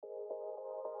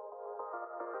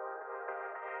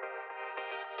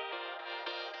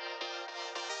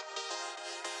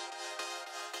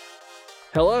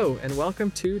Hello, and welcome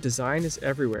to Design is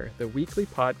Everywhere, the weekly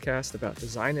podcast about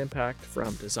design impact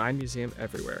from Design Museum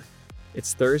Everywhere.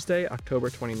 It's Thursday, October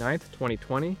 29th,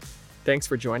 2020. Thanks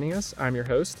for joining us. I'm your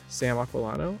host, Sam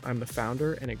Aquilano. I'm the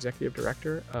founder and executive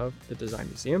director of the Design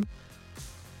Museum.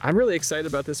 I'm really excited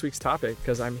about this week's topic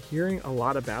because I'm hearing a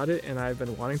lot about it and I've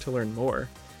been wanting to learn more.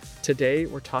 Today,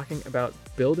 we're talking about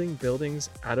building buildings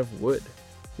out of wood,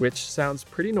 which sounds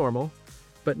pretty normal.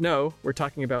 But no, we're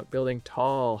talking about building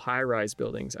tall, high-rise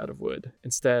buildings out of wood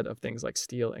instead of things like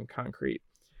steel and concrete,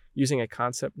 using a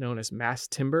concept known as mass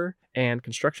timber and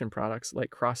construction products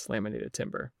like cross-laminated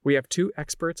timber. We have two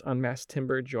experts on mass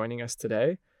timber joining us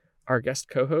today. Our guest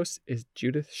co-host is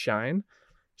Judith Shine.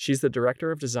 She's the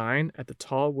director of design at the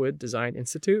Tall Wood Design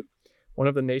Institute, one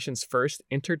of the nation's first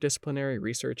interdisciplinary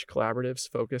research collaboratives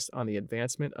focused on the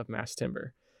advancement of mass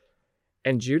timber.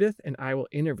 And Judith and I will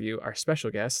interview our special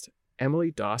guest,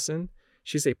 Emily Dawson.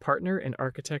 She's a partner and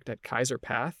architect at Kaiser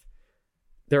Path.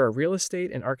 They're a real estate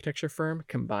and architecture firm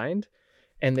combined,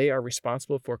 and they are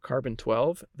responsible for Carbon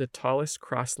 12, the tallest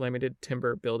cross-laminated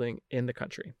timber building in the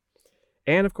country.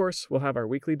 And of course, we'll have our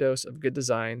weekly dose of good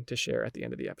design to share at the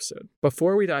end of the episode.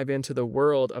 Before we dive into the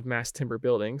world of mass timber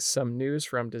buildings, some news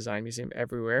from Design Museum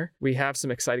Everywhere. We have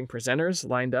some exciting presenters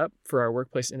lined up for our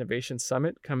Workplace Innovation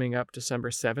Summit coming up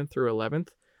December 7th through 11th,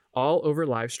 all over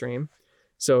live stream.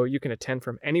 So you can attend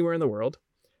from anywhere in the world.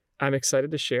 I'm excited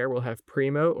to share we'll have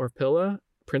Primo Orpilla,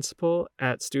 principal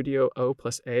at Studio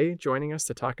O+A, joining us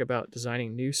to talk about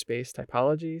designing new space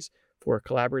typologies for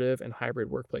collaborative and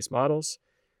hybrid workplace models.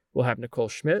 We'll have Nicole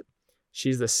Schmidt.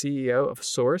 She's the CEO of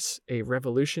Source, a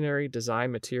revolutionary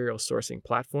design material sourcing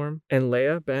platform. And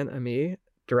Leah Ben-Ami,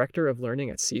 Director of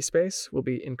Learning at C-Space, will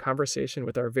be in conversation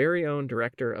with our very own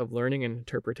Director of Learning and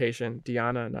Interpretation,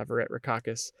 Diana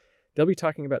Navarrete-Rakakis. They'll be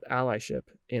talking about allyship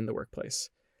in the workplace.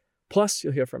 Plus,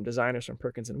 you'll hear from designers from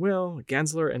Perkins & Will,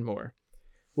 Gensler, and more.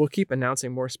 We'll keep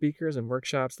announcing more speakers and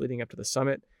workshops leading up to the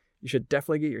summit. You should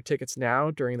definitely get your tickets now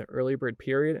during the early bird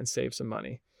period and save some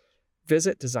money.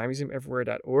 Visit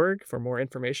designmuseumeverywhere.org for more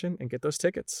information and get those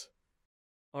tickets.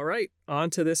 All right, on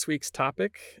to this week's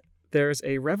topic. There's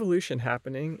a revolution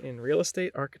happening in real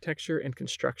estate, architecture, and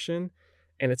construction,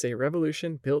 and it's a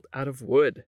revolution built out of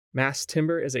wood. Mass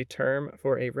timber is a term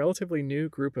for a relatively new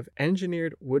group of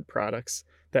engineered wood products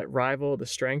that rival the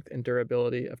strength and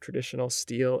durability of traditional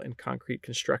steel and concrete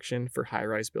construction for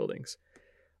high-rise buildings.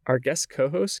 Our guest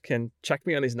co-host can check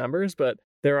me on these numbers, but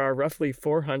there are roughly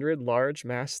 400 large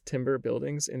mass timber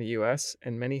buildings in the US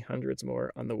and many hundreds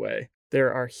more on the way.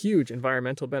 There are huge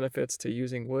environmental benefits to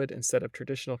using wood instead of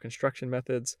traditional construction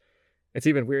methods. It's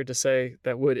even weird to say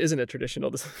that wood isn't a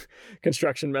traditional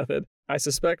construction method. I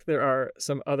suspect there are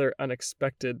some other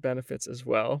unexpected benefits as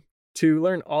well. To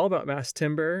learn all about mass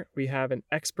timber, we have an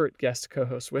expert guest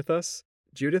co-host with us.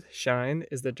 Judith Shine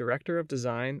is the Director of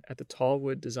Design at the Tall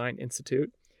Wood Design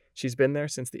Institute. She's been there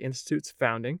since the Institute's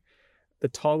founding. The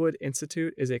Tall Wood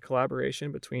Institute is a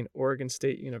collaboration between Oregon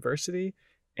State University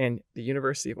and the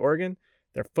University of Oregon.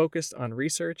 They're focused on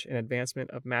research and advancement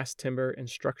of mass timber and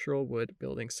structural wood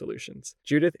building solutions.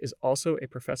 Judith is also a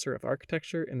professor of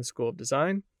architecture in the School of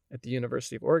Design at the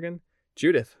University of Oregon.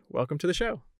 Judith, welcome to the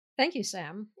show. Thank you,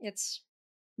 Sam. It's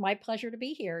my pleasure to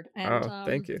be here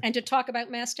Thank you. and to talk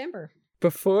about mass timber.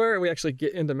 Before we actually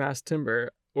get into mass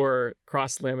timber or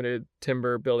cross-laminated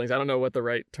timber buildings, I don't know what the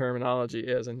right terminology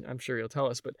is, and I'm sure you'll tell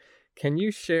us, but can you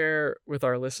share with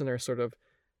our listeners sort of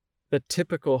the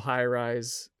typical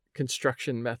high-rise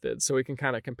construction methods so we can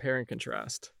kind of compare and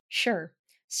contrast? Sure.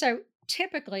 So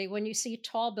typically, when you see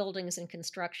tall buildings in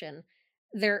construction,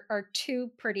 there are two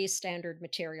pretty standard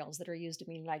materials that are used in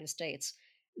the United States.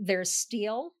 There's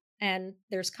steel and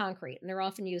there's concrete, and they're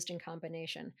often used in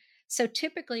combination. So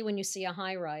typically, when you see a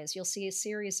high rise, you'll see a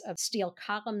series of steel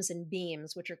columns and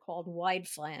beams, which are called wide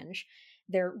flange.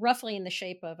 They're roughly in the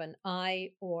shape of an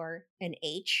I or an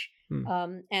H.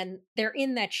 And they're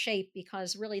in that shape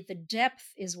because really the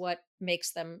depth is what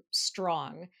makes them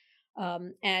strong.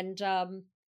 And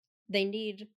they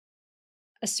need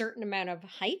a certain amount of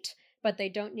height, but they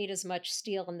don't need as much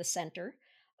steel in the center.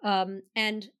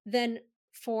 And then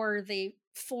for the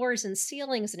floors and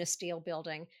ceilings in a steel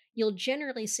building, you'll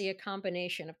generally see a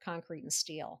combination of concrete and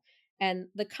steel. And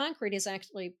the concrete is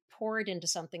actually poured into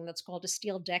something that's called a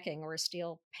steel decking or a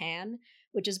steel pan,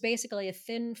 which is basically a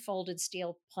thin folded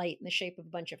steel plate in the shape of a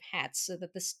bunch of hats so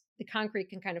that the concrete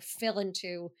can kind of fill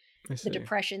into I the see.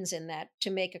 depressions in that to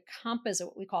make a composite,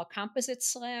 what we call a composite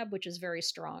slab, which is very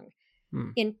strong.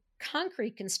 Hmm. In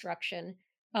concrete construction,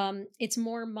 it's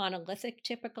more monolithic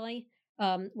typically,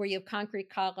 where you have concrete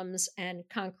columns and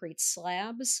concrete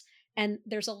slabs. And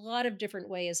there's a lot of different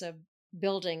ways of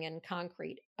building in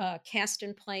concrete, cast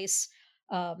in place,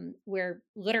 where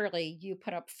literally you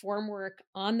put up formwork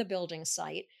on the building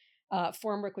site,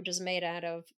 formwork which is made out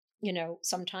of,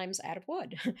 sometimes out of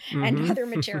wood and Mm-hmm. other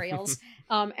materials,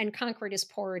 and concrete is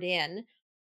poured in.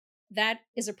 That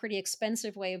is a pretty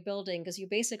expensive way of building because you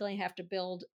basically have to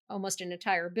build almost an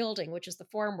entire building, which is the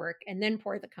formwork, and then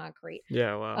pour the concrete.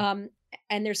 Yeah, wow. Um,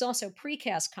 and there's also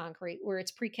precast concrete where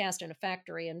it's precast in a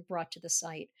factory and brought to the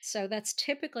site. So that's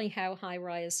typically how high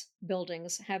rise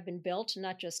buildings have been built,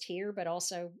 not just here, but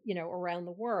also, around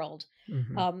the world.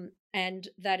 Mm-hmm. And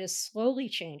that is slowly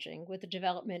changing with the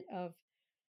development of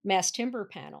mass timber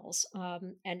panels,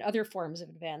 and other forms of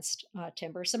advanced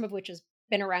timber, some of which has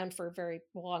been around for a very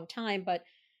long time. But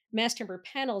mass timber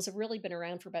panels have really been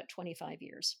around for about 25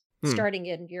 years, Hmm. starting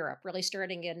in Europe, really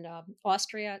starting in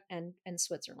Austria and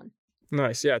Switzerland.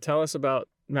 Nice. Yeah. Tell us about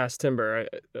mass timber.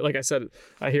 Like I said,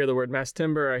 I hear the word mass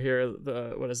timber. I hear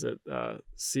what is it?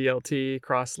 CLT,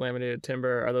 cross laminated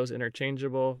timber. Are those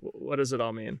interchangeable? What does it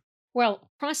all mean? Well,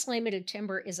 cross laminated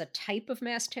timber is a type of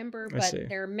mass timber, I but see.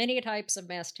 there are many types of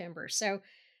mass timber. So,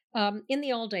 in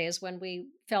the old days, when we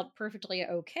felt perfectly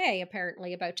okay,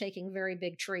 apparently, about taking very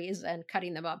big trees and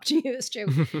cutting them up to use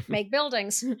to make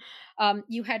buildings,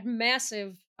 you had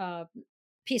massive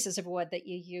pieces of wood that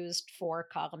you used for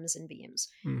columns and beams.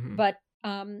 Hmm. But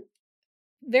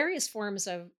various forms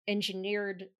of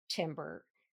engineered timber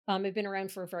have been around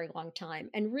for a very long time.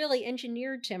 And really,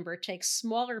 engineered timber takes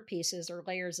smaller pieces or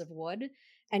layers of wood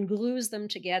and glues them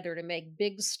together to make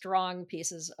big, strong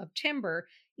pieces of timber,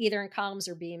 either in columns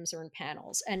or beams or in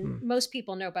panels. And Hmm. most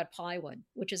people know about plywood,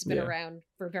 which has been Yeah. around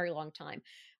for a very long time,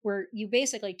 where you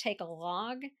basically take a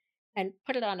log and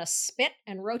put it on a spit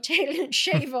and rotate it and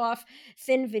shave off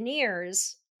thin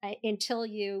veneers until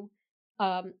you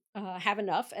have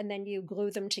enough, and then you glue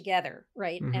them together,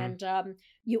 right? Hmm. And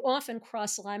you often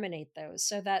cross laminate those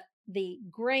so that the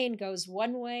grain goes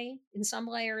one way in some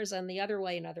layers and the other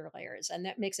way in other layers, and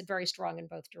that makes it very strong in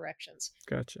both directions.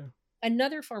 Gotcha.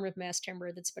 Another form of mass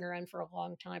timber that's been around for a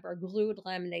long time are glued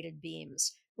laminated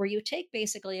beams, where you take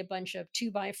basically a bunch of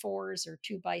 2x4s or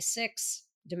 2x6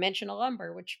 dimensional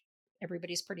lumber, which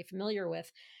everybody's pretty familiar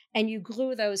with, and you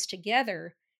glue those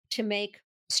together to make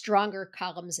stronger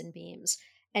columns and beams.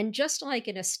 And just like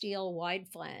in a steel wide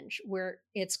flange, where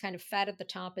it's kind of fat at the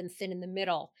top and thin in the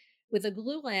middle, with a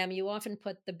glue lam, you often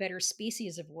put the better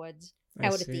species of woods I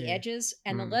out at the see. edges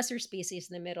and the Mm. lesser species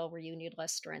in the middle where you need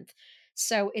less strength.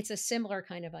 So it's a similar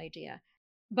kind of idea.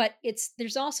 But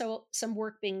there's also some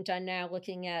work being done now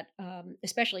looking at,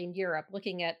 especially in Europe,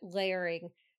 looking at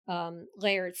layering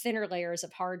thinner layers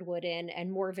of hardwood in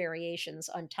and more variations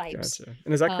on types. Gotcha.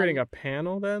 And is that creating Um, a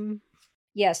panel then?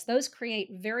 yes, those create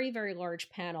very, very large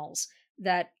panels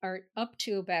that are up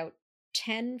to about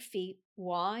 10 feet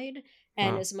wide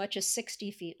and Wow. as much as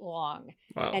 60 feet long,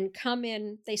 Wow. and come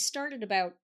in. They start at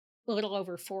about a little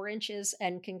over 4 inches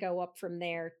and can go up from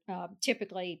there,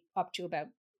 typically up to about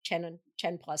 10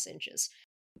 plus inches.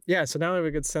 Yeah. So now I have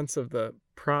a good sense of the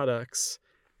products.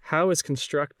 How is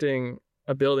constructing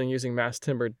a building using mass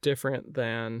timber different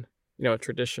than, a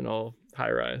traditional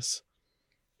high rise?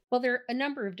 Well, there are a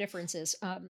number of differences.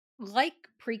 Like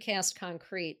precast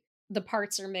concrete, the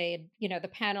parts are made, the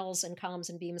panels and columns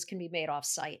and beams can be made off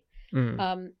site.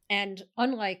 Mm. And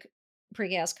unlike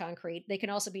precast concrete, they can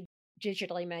also be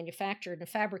digitally manufactured and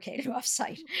fabricated off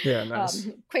site Yeah. Nice.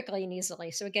 quickly and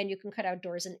easily. So, again, you can cut out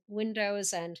doors and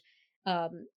windows and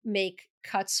make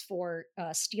cuts for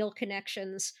steel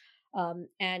connections,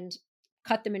 and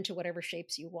cut them into whatever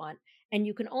shapes you want. And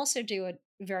you can also do it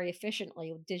very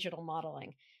efficiently with digital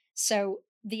modeling. So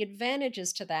the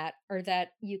advantages to that are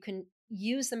that you can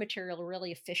use the material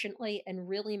really efficiently and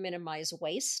really minimize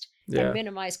waste and Yeah.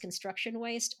 minimize construction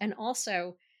waste. And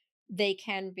also, they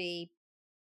can be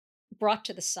brought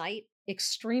to the site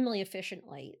extremely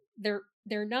efficiently.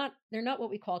 They're not what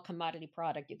we call a commodity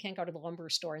product. You can't go to the lumber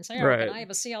store and say, "Oh, can Right. I have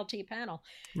a CLT panel?"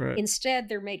 Right. Instead,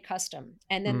 they're made custom,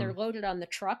 and then they're Mm. loaded on the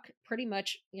truck. Pretty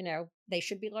much, they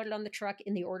should be loaded on the truck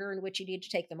in the order in which you need to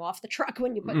take them off the truck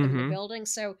when you put them in the Hmm. building.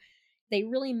 So they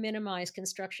really minimize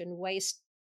construction waste,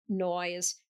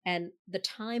 noise, and the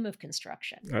time of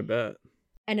construction. I bet.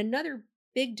 And another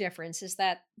big difference is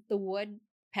that the wood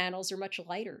panels are much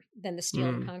lighter than the steel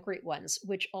and Mm. concrete ones,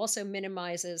 which also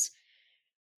minimizes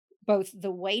both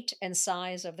the weight and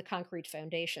size of the concrete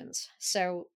foundations.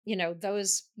 So,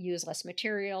 those use less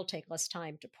material, take less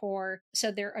time to pour.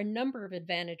 So, there are a number of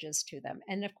advantages to them.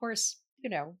 And of course,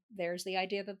 there's the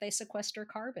idea that they sequester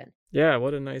carbon. Yeah.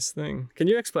 What a nice thing. Can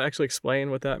you actually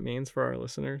explain what that means for our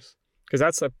listeners?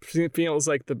 Because feels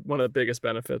like one of the biggest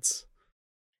benefits.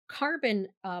 carbon,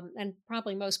 and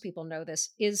probably most people know this,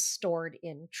 is stored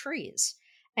in trees.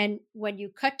 And when you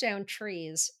cut down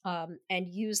trees and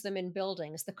use them in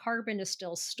buildings, the carbon is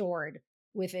still stored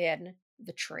within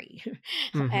the tree.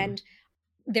 Hmm. And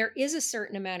there is a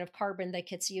certain amount of carbon that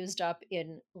gets used up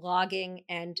in logging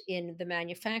and in the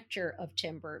manufacture of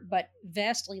timber, but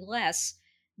vastly less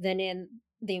than in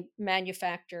the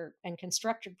manufacture and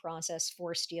construction process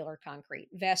for steel or concrete.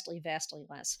 Vastly, vastly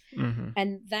less. Hmm.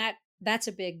 And that's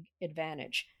a big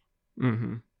advantage.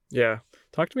 Hmm. Yeah.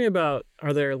 Talk to me about,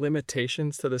 are there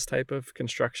limitations to this type of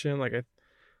construction? Like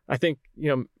I think,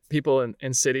 people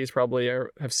in cities probably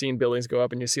have seen buildings go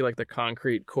up and you see like the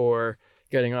concrete core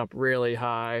getting up really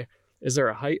high. Is there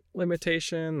a height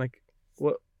limitation? Like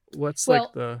what what's like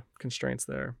Well, the constraints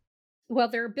there?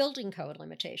 there are building code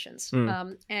limitations.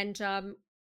 Mm.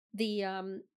 The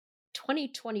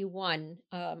 2021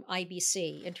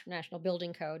 IBC, International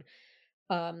Building Code,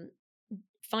 um,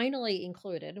 finally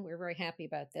included, and we're very happy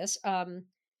about this,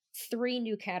 three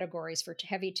new categories for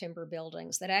heavy timber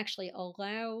buildings that actually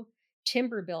allow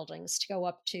timber buildings to go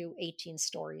up to 18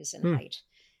 stories in Mm. height.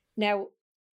 Now,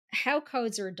 how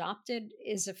codes are adopted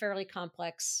is a fairly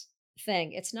complex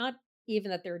thing. It's not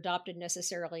even that they're adopted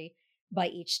necessarily by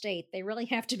each state. They really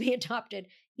have to be adopted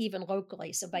even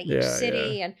locally. So by each Yeah, yeah.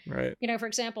 city. And, Right. for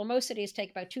example, most cities take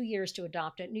about 2 years to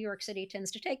adopt it. New York City tends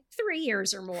to take 3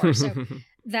 years or more. So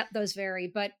that those vary.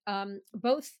 But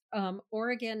both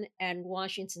Oregon and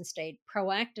Washington State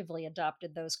proactively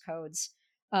adopted those codes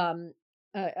um,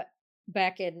 uh,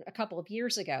 back in a couple of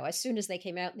years ago, as soon as they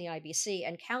came out in the IBC.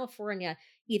 And California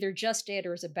either just did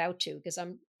or is about to, because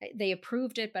they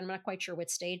approved it, but I'm not quite sure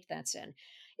what stage that's in.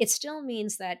 It still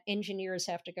means that engineers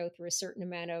have to go through a certain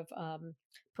amount of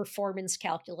performance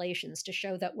calculations to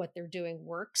show that what they're doing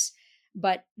works,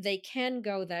 but they can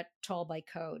go that tall by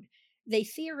code. They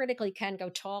theoretically can go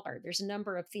taller. There's a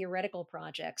number of theoretical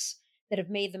projects that have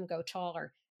made them go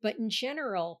taller, but in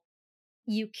general,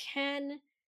 you can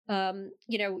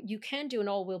you can do an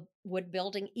all wood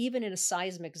building even in a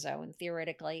seismic zone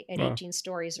theoretically at Wow. 18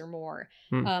 stories or more,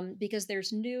 Hmm. because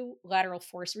there's new lateral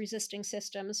force resisting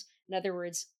systems. In other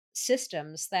words,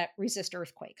 systems that resist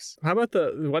earthquakes. How about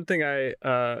the one thing I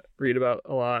read about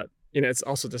a lot? It's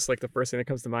also just like the first thing that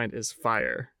comes to mind is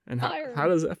fire. And how Fire.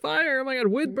 does fire? Oh my God,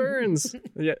 wood burns.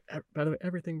 Yeah. By the way,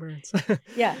 everything burns.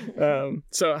 Yeah.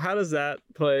 So how does that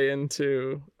play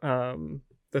into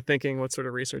the thinking? What sort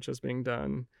of research is being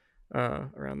done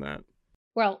around that?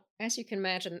 Well, as you can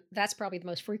imagine, that's probably the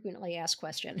most frequently asked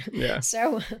question. Yeah.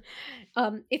 So,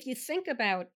 if you think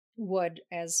about wood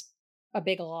as a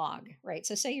big log, right?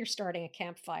 So, say you're starting a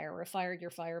campfire or a fire at your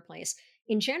fireplace.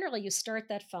 In general, you start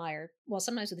that fire, well,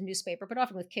 sometimes with a newspaper, but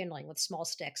often with kindling, with small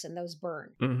sticks, and those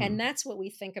burn. Hmm. And that's what we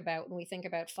think about when we think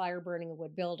about fire burning a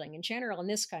wood building. In general, in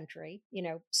this country,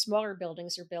 smaller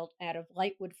buildings are built out of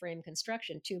light wood frame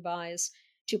construction, two by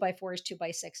fours, two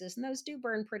by sixes, and those do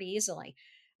burn pretty easily.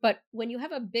 But when you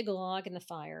have a big log in the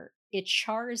fire, it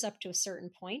chars up to a certain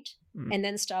point Mm. and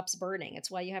then stops burning. It's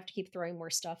why you have to keep throwing more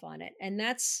stuff on it. And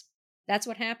that's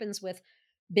what happens with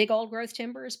big old growth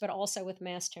timbers, but also with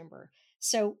mass timber.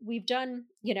 So we've done,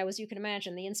 as you can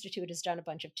imagine, the Institute has done a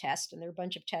bunch of tests, and there are a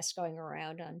bunch of tests going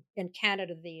around. In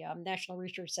Canada, the National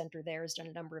Research Center there has done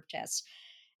a number of tests.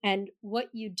 And what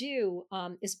you do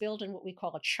is build in what we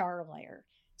call a char layer.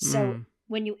 So Mm.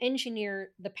 when you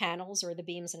engineer the panels or the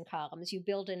beams and columns, you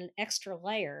build in an extra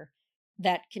layer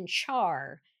that can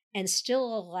char and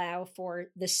still allow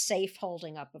for the safe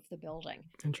holding up of the building.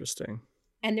 Interesting.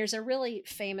 And there's a really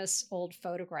famous old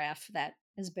photograph that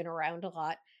has been around a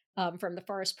lot, from the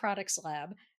Forest Products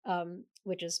Lab,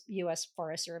 which is U.S.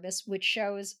 Forest Service, which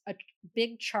shows a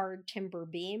big charred timber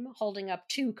beam holding up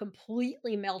two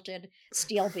completely melted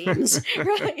steel beams.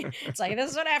 Right? It's like,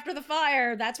 this is what after the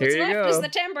fire. That's Here what's you left is the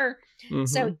go. timber. Hmm.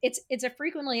 So it's a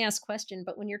frequently asked question,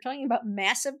 but when you're talking about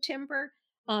massive timber,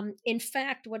 in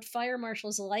fact, what fire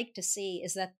marshals like to see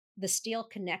is that the steel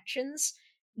connections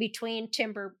between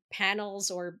timber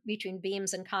panels or between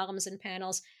beams and columns and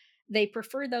panels, they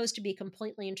prefer those to be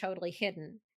completely and totally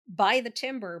hidden by the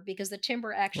timber because the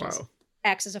timber Wow.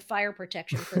 acts as a fire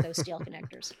protection for those steel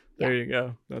connectors. Yeah. There you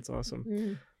go. That's awesome.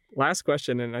 Mhm. Last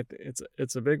question, and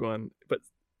it's a big one, but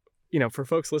for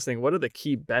folks listening, what are the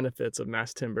key benefits of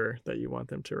mass timber that you want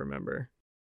them to remember?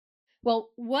 Well,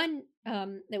 one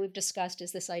that we've discussed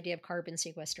is this idea of carbon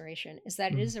sequestration, is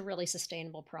that it Mm. is a really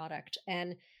sustainable product.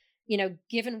 And,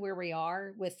 given where we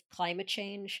are with climate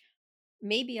change,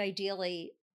 maybe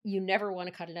ideally you never want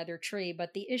to cut another tree,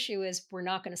 but the issue is we're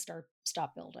not going to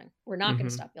stop building. We're not going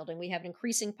to Hmm. stop building. We have an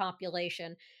increasing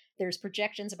population. there's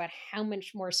projections about how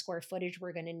much more square footage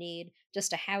we're going to need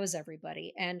just to house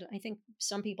everybody. And I think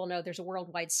some people know there's a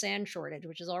worldwide sand shortage,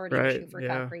 which is already an Right. issue for Yeah.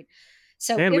 concrete.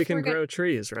 So And we if can we're going grow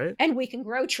trees, right? and we can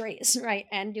grow trees, right?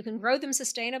 And you can grow them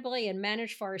sustainably and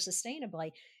manage forests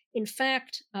sustainably. In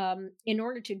fact, in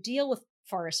order to deal with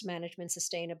forest management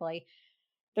sustainably,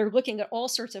 they're looking at all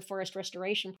sorts of forest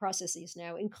restoration processes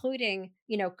now, including,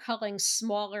 culling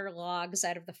smaller logs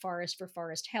out of the forest for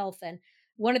forest health. And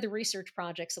one of the research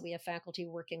projects that we have faculty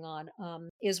working on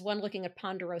is one looking at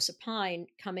ponderosa pine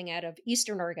coming out of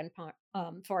Eastern Oregon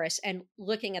forest and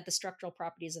looking at the structural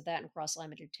properties of that and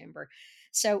cross-laminated timber.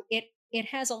 So it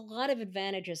has a lot of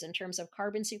advantages in terms of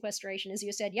carbon sequestration. As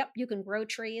you said, yep, you can grow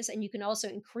trees and you can also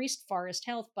increase forest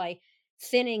health by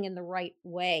thinning in the right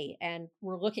way. And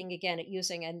we're looking again at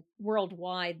using, and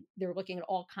worldwide, they're looking at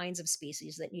all kinds of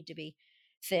species that need to be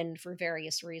thinned for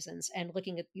various reasons and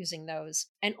looking at using those.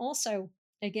 And also,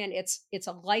 again, it's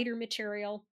a lighter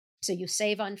material, so you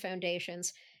save on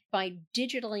foundations. By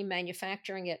digitally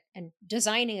manufacturing it and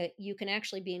designing it, you can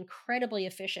actually be incredibly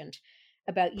efficient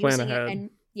about Plan using it ahead. and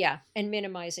yeah, and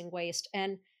minimizing waste.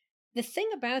 And the thing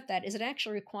about that is it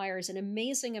actually requires an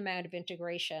amazing amount of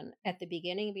integration at the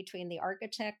beginning between the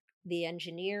architect, the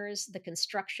engineers, the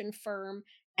construction firm,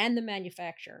 and the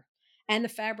manufacturer and the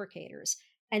fabricators.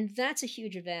 And that's a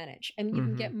huge advantage. I mean, you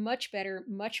can Hmm. get much better,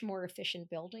 much more efficient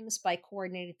buildings by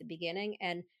coordinating at the beginning.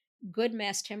 And good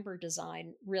mass timber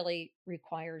design really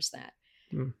requires that.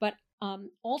 Mm. But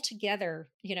altogether,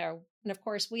 and of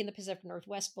course, we in the Pacific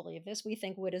Northwest believe this. We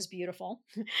think wood is beautiful,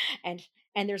 and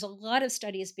there's a lot of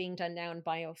studies being done now in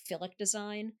biophilic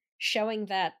design showing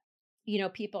that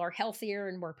people are healthier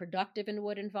and more productive in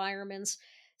wood environments.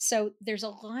 So there's a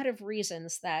lot of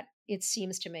reasons that it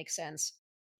seems to make sense.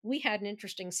 We had an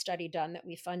interesting study done that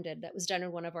we funded that was done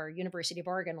in one of our University of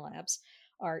Oregon labs,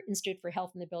 our Institute for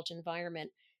Health in the Built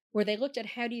Environment, where they looked at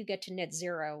how do you get to net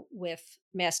zero with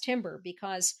mass timber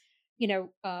because you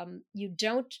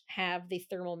don't have the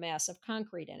thermal mass of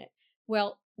concrete in it.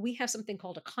 Well, we have something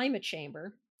called a climate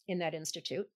chamber in that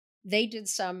institute. They did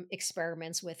some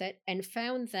experiments with it and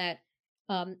found that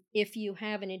if you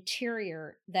have an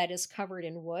interior that is covered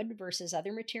in wood versus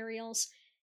other materials,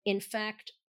 in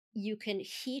fact, you can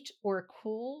heat or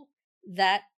cool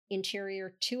that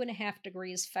interior 2.5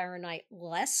 degrees Fahrenheit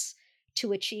less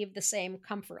to achieve the same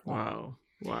comfort level. Wow.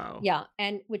 Wow. Yeah,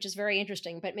 and which is very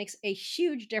interesting, but makes a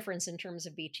huge difference in terms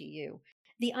of BTU.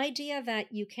 The idea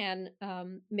that you can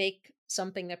make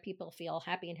something that people feel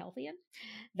happy and healthy in,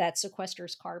 that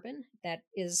sequesters carbon, that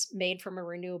is made from a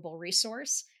renewable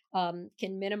resource,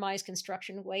 can minimize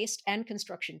construction waste and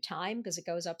construction time because it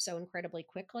goes up so incredibly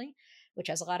quickly, which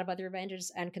has a lot of other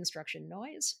advantages, and construction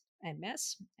noise and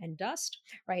mess and dust,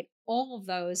 right? All of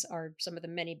those are some of the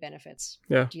many benefits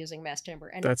Yeah. to using mass timber.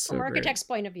 And That's from so an great. architect's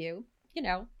point of view,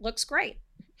 looks great.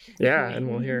 Yeah, Right. and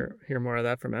we'll hear more of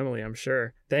that from Emily, I'm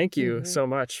sure. Thank you Hmm. so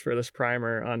much for this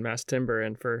primer on mass timber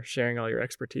and for sharing all your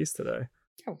expertise today.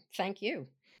 Oh, thank you.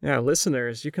 Yeah,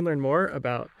 listeners, you can learn more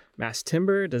about mass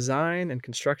timber design and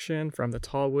construction from the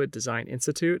Tallwood Design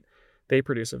Institute. They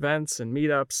produce events and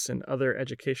meetups and other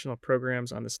educational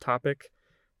programs on this topic.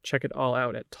 Check it all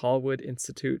out at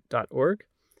tallwoodinstitute.org.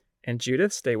 And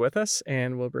Judith, stay with us,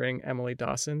 and we'll bring Emily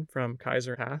Dawson from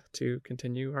Kaiser Path to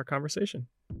continue our conversation.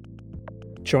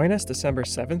 Join us December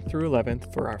 7th through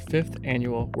 11th for our 5th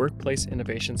annual Workplace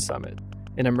Innovation Summit,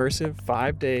 an immersive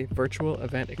 5-day virtual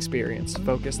event experience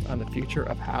focused on the future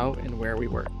of how and where we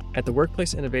work. At the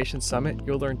Workplace Innovation Summit,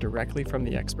 you'll learn directly from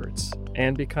the experts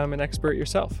and become an expert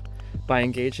yourself by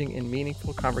engaging in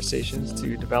meaningful conversations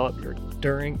to develop your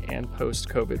during and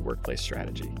post-COVID workplace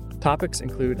strategy. Topics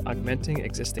include augmenting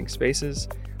existing spaces,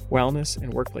 wellness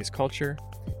and workplace culture,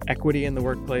 equity in the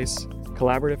workplace,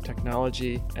 collaborative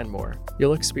technology, and more.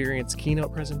 You'll experience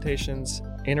keynote presentations,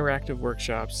 interactive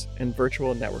workshops, and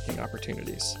virtual networking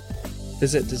opportunities.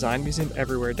 Visit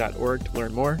designmuseumeverywhere.org to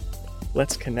learn more.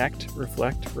 Let's connect,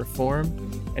 reflect,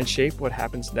 reform, and shape what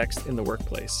happens next in the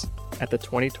workplace at the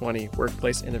 2020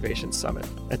 Workplace Innovation Summit.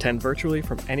 Attend virtually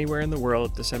from anywhere in the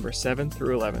world December 7th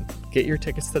through 11th. Get your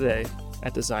tickets today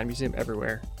at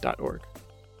designmuseumeverywhere.org.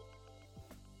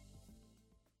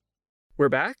 We're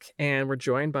back, and we're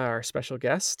joined by our special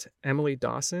guest. Emily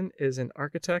Dawson is an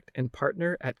architect and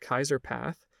partner at Kaiser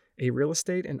Path, a real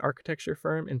estate and architecture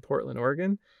firm in Portland,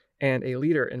 Oregon, and a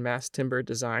leader in mass timber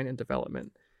design and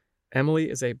development. Emily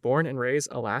is a born and raised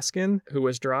Alaskan who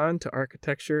was drawn to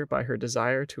architecture by her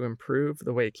desire to improve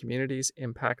the way communities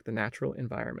impact the natural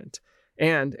environment.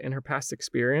 And in her past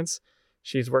experience,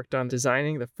 she's worked on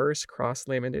designing the first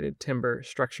cross-laminated timber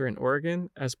structure in Oregon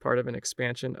as part of an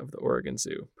expansion of the Oregon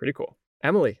Zoo. Pretty cool.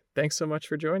 Emily, thanks so much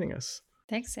for joining us.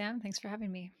 Thanks, Sam. Thanks for having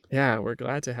me. Yeah, we're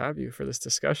glad to have you for this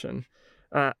discussion.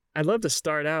 I'd love to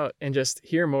start out and just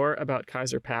hear more about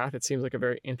Kaiser Path. It seems like a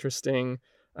very interesting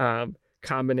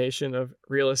combination of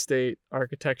real estate,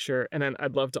 architecture, and then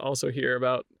I'd love to also hear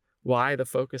about why the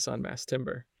focus on mass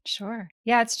timber. Sure.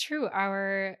 Yeah, it's true.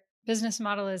 Our business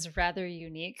model is rather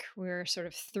unique. We're sort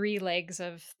of three legs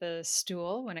of the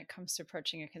stool when it comes to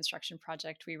approaching a construction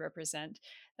project. We represent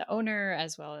the owner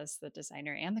as well as the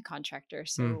designer and the contractor. Hmm.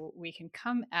 So we can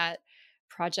come at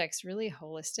projects really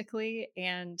holistically.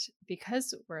 And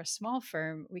because we're a small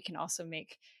firm, we can also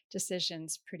make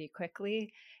decisions pretty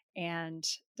quickly and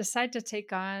decide to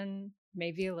take on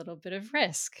maybe a little bit of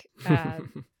risk.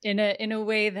 In a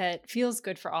way that feels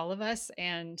good for all of us,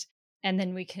 and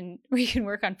then we can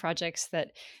work on projects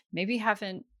that maybe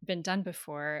haven't been done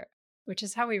before, which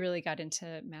is how we really got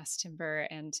into mass timber.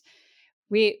 And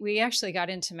we actually got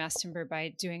into mass timber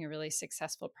by doing a really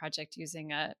successful project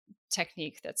using a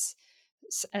technique that's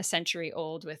a century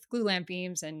old with glulam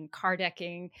beams and car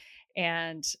decking,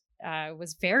 and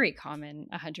was very common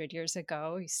 100 years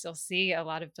ago. You still see a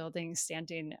lot of buildings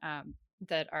standing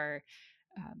that are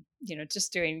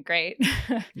just doing great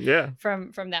Yeah.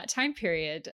 from that time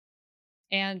period.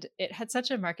 And it had such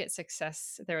a market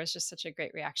success. There was just such a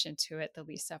great reaction to it. The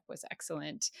lease up was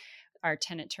excellent. Our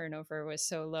tenant turnover was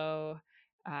so low.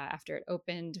 After it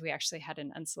opened, we actually had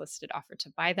an unsolicited offer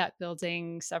to buy that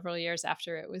building several years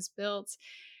after it was built.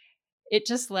 It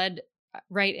just led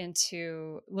right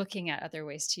into looking at other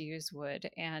ways to use wood.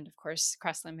 And of course,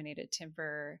 cross laminated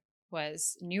timber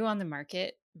was new on the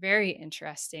market, very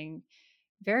interesting,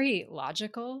 very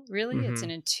logical, really. It's Hmm.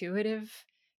 an intuitive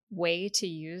way to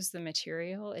use the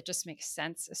material. It just makes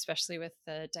sense, especially with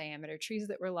the diameter trees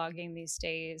that we're logging these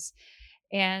days.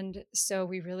 And so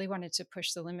we really wanted to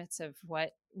push the limits of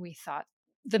what we thought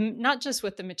not just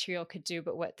what the material could do,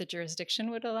 but what the jurisdiction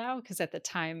would allow. Because at the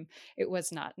time, it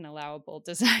was not an allowable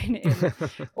design in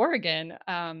Oregon.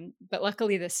 But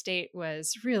luckily, the state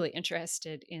was really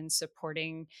interested in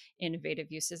supporting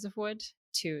innovative uses of wood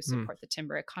to Hmm. support the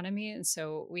timber economy. And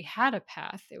so we had a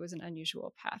path. It was an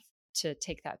unusual path to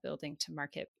take that building to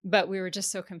market. But we were just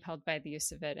so compelled by the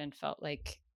use of it and felt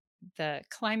like the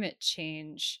climate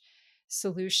change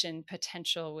solution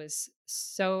potential was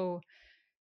so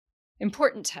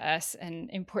important to us and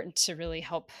important to really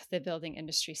help the building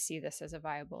industry see this as a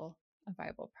viable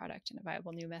product and a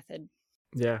viable new method.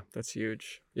 Yeah, that's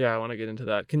huge. Yeah, I want to get into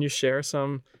that. Can you share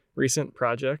some recent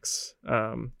projects?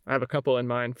 I have a couple in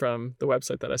mind from the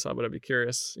website that I saw, but I'd be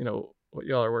curious, what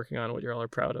y'all are working on, what y'all are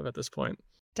proud of at this point.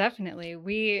 Definitely.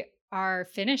 We are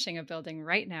finishing a building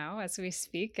right now as we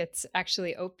speak. It's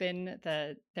actually open.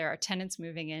 There are tenants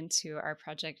moving into our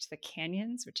project, The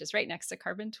Canyons, which is right next to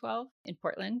Carbon 12 in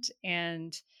Portland.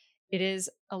 And it is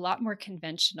a lot more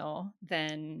conventional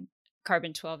than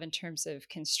Carbon 12 in terms of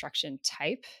construction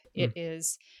type. Mm. It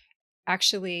is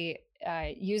actually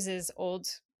uses old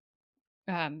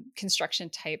construction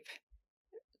type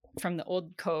from the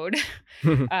old code.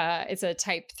 It's a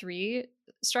type 3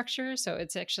 structure. So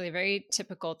it's actually a very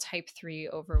typical type 3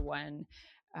 over 1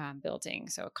 building.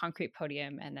 So a concrete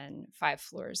podium and then 5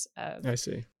 floors of I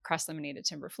see. cross laminated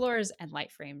timber floors and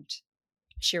light framed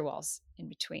shear walls in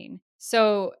between.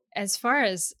 So as far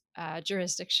as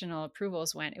jurisdictional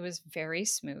approvals went, it was very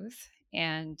smooth.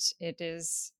 And it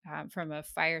is, from a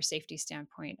fire safety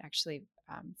standpoint, actually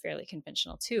fairly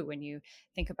conventional too when you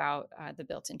think about the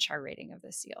built-in char rating of the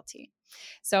CLT.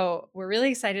 So we're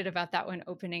really excited about that one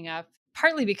opening up.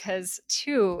 Partly because,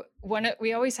 too,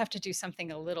 we always have to do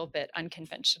something a little bit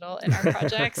unconventional in our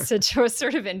projects to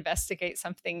sort of investigate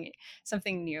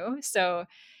something new. So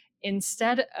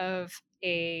instead of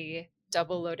a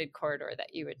double loaded corridor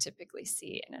that you would typically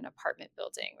see in an apartment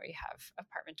building where you have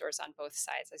apartment doors on both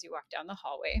sides as you walk down the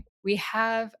hallway, we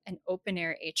have an open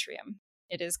air atrium.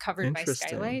 It is covered by Interesting.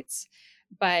 skylights,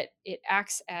 but it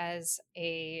acts as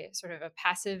a sort of a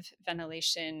passive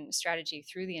ventilation strategy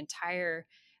through the entire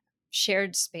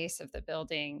shared space of the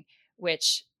building,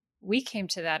 which we came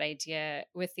to that idea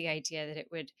with the idea that it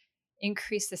would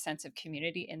increase the sense of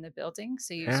community in the building.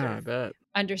 So you sort Yeah, I of bet.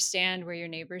 understand where your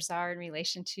neighbors are in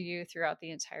relation to you throughout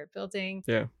the entire building.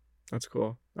 Yeah, that's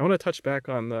cool. I want to touch back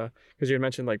on because you had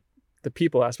mentioned like the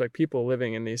people aspect, people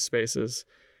living in these spaces,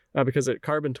 because at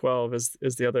Carbon 12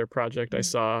 is the other project I Mm.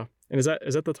 saw. And is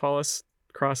that the tallest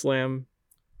cross lam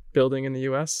building in the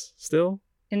US still?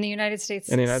 In the United States,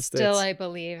 In the United still, States? I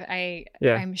believe.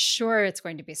 Yeah, I'm sure it's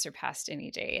going to be surpassed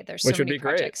any day. There's so which would many be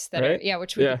great, projects that are, right? yeah,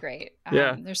 which would be Yeah. great.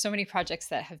 Yeah. There's so many projects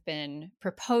that have been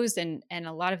proposed, and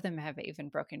a lot of them have even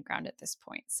broken ground at this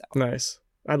point. So Nice.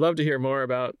 I'd love to hear more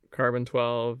about Carbon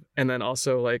 12 and then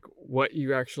also like what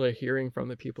you actually are hearing from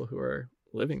the people who are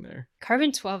living there.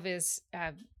 Carbon 12 is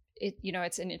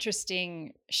it's an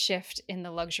interesting shift in the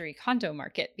luxury condo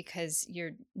market because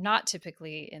you're not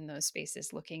typically in those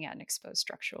spaces looking at an exposed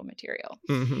structural material,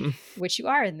 Hmm. which you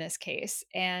are in this case.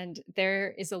 And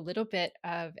there is a little bit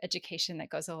of education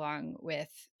that goes along with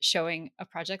showing a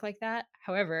project like that.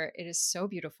 However, it is so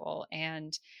beautiful.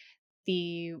 And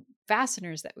the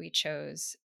fasteners that we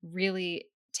chose really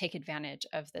take advantage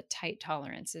of the tight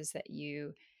tolerances that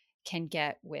you can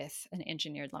get with an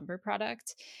engineered lumber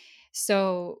product.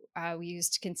 So we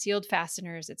used concealed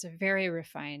fasteners. It's a very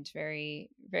refined, very,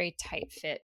 very tight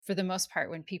fit. For the most part,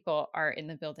 when people are in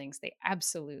the buildings, they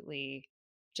absolutely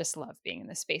just love being in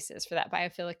the spaces for that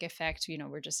biophilic effect.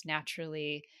 We're just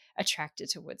naturally attracted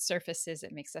to wood surfaces.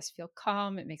 It makes us feel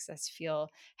calm. It makes us feel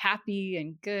happy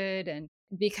and good. And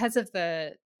because of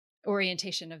the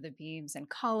orientation of the beams and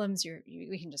columns,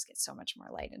 we can just get so much more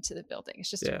light into the building. It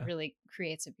Yeah. really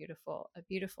creates a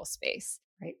beautiful space.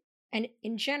 Right. And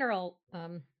in general,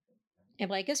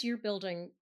 Emily, I guess you're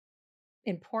building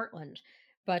in Portland,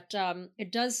 but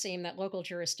it does seem that local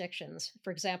jurisdictions,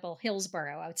 for example,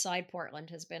 Hillsborough outside Portland,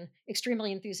 has been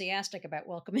extremely enthusiastic about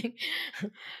welcoming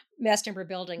mass timber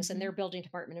buildings, and their Mhm. building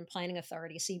department and planning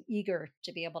authority seem eager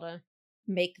to be able to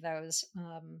make those,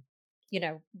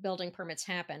 building permits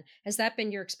happen. Has that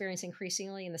been your experience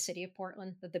increasingly in the city of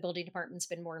Portland, that the building department's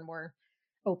been more and more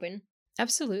open?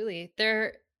 Absolutely.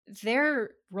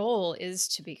 Their role is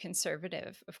to be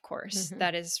conservative, of course. Hmm.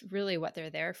 That is really what they're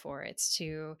there for. It's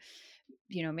to,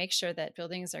 make sure that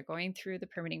buildings are going through the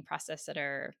permitting process that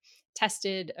are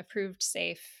tested, approved,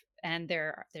 safe, and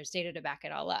there's data to back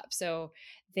it all up. So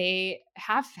they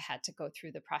have had to go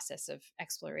through the process of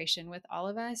exploration with all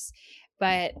of us,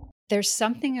 but there's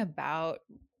something about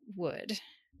wood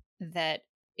that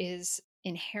is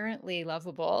inherently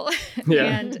lovable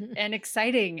Yeah. and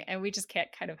exciting, and we just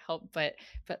can't kind of help but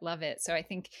love it. So I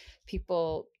think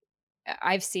people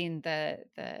I've seen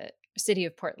the city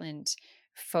of Portland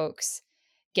folks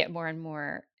get more and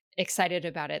more excited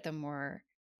about it the more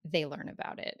they learn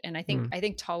about it. And I think Mm. I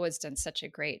think Tallwood's done such a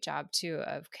great job too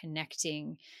of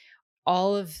connecting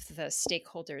all of the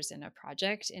stakeholders in a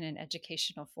project in an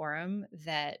educational forum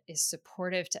that is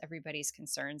supportive to everybody's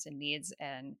concerns and needs.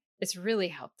 And it's really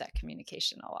helped that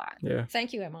communication a lot. Yeah.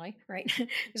 Thank you, Emily. Right,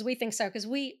 because we think so. Because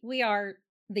we are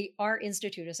the our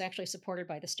institute is actually supported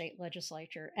by the state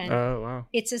legislature, and Oh, wow.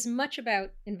 it's as much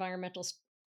about environmental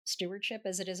stewardship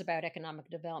as it is about economic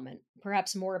development.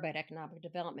 Perhaps more about economic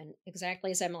development.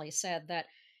 Exactly as Emily said, that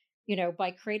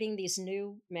by creating these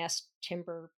new mass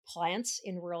timber plants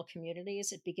in rural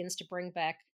communities, it begins to bring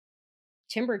back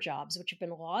timber jobs which have been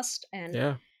lost, and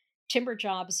Yeah. timber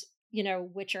jobs,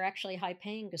 which are actually high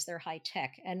paying because they're high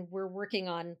tech. And we're working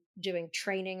on doing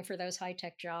training for those high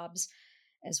tech jobs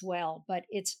as well. But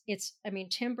I mean,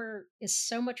 timber is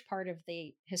so much part of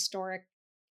the historic,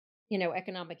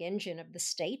 economic engine of the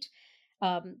state,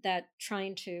 that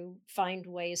trying to find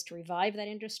ways to revive that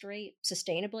industry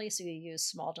sustainably. So you use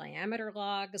small diameter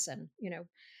logs, and,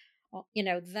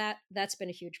 that's been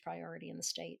a huge priority in the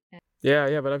state. Yeah,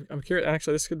 yeah, but I'm curious.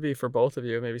 Actually, this could be for both of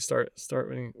you. Maybe start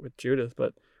with Judith.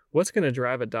 But what's going to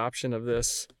drive adoption of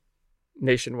this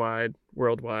nationwide,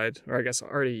 worldwide, or I guess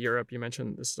already Europe? You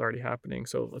mentioned this is already happening.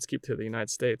 So let's keep to the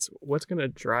United States. What's going to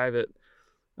drive it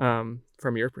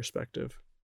from your perspective?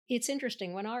 It's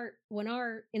interesting, when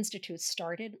our institute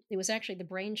started, it was actually the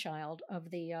brainchild of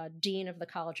the dean of the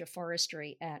College of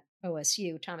Forestry at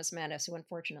OSU, Thomas Manis, who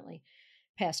unfortunately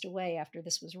passed away after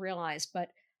this was realized. But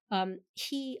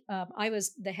I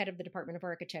was the head of the Department of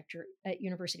Architecture at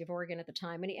University of Oregon at the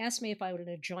time, and he asked me if I would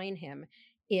join him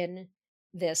in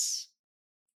this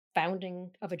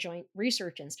founding of a joint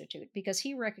research institute, because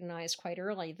he recognized quite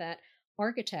early that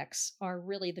architects are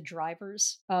really the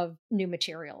drivers of new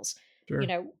materials.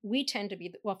 Sure. We tend to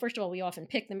be, well, first of all, we often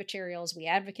pick the materials, we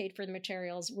advocate for the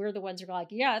materials. We're the ones who are like,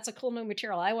 yeah, it's a cool new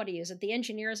material, I want to use it. The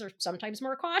engineers are sometimes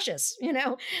more cautious,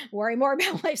 worry more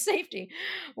about life safety.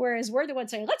 Whereas we're the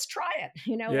ones saying, let's try it,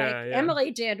 like Yeah, yeah,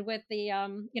 Emily did with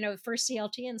the, first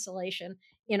CLT installation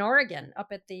in Oregon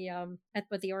up at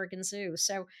with the Oregon Zoo.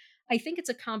 So I think it's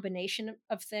a combination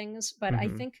of things, but I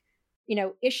hmm think,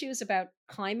 issues about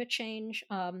climate change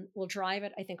will drive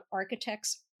it. I think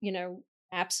architects,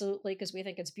 absolutely, because we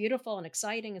think it's beautiful and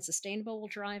exciting and sustainable, will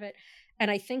drive it.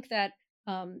 And I think that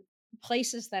um,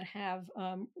 places that have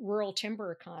rural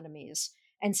timber economies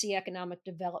and see economic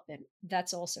development,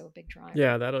 that's also a big driver.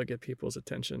 yeah. That'll get people's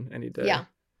attention any day. Yeah,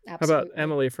 How about absolutely.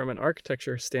 Emily, from an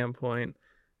architecture standpoint?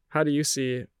 How do you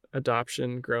see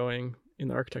adoption growing in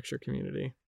the architecture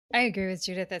community? I agree with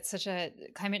Judith that such a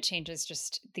climate change is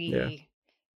just Yeah.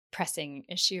 pressing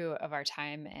issue of our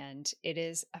time. And it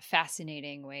is a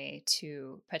fascinating way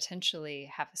to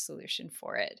potentially have a solution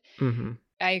for it. Hmm.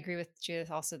 I agree with Judith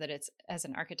also that it's, as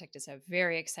an architect, is a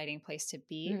very exciting place to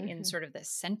be in Hmm. sort of the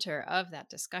center of that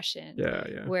discussion, Yeah,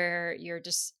 yeah. where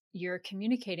you're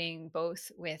communicating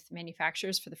both with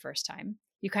manufacturers for the first time.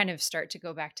 You kind of start to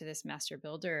go back to this master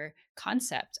builder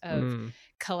concept of Mm.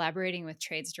 collaborating with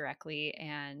trades directly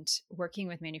and working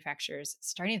with manufacturers,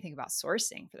 starting to think about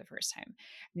sourcing for the first time.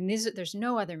 I mean, there's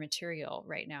no other material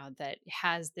right now that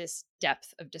has this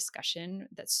depth of discussion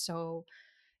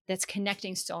that's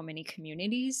connecting so many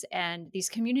communities. And these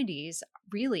communities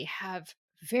really have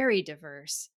very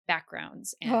diverse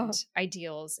backgrounds and Oh,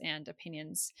 ideals and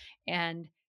opinions. And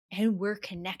we're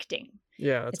connecting.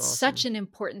 Yeah, that's It's such awesome. an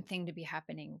important thing to be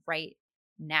happening right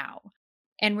now.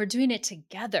 And we're doing it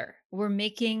together. We're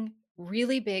making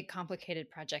really big, complicated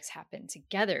projects happen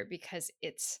together because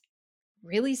it's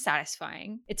really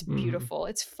satisfying. It's Hmm. beautiful.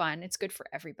 It's fun. It's good for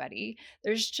everybody.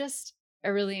 There's just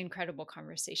a really incredible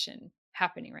conversation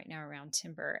happening right now around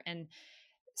timber. And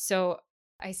so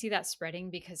I see that spreading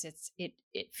because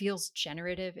it feels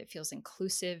generative, it feels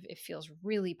inclusive, it feels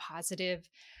really positive.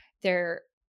 There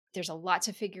there's a lot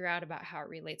to figure out about how it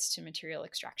relates to material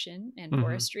extraction and Hmm.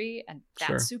 forestry, and that's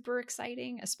Sure. super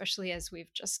exciting, especially as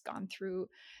we've just gone through,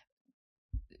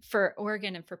 for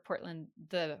Oregon and for Portland,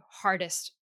 the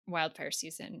hardest wildfire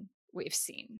season we've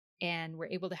seen. And we're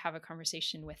able to have a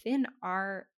conversation within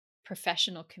our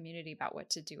professional community about what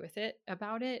to do with it,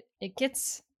 about it. It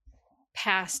gets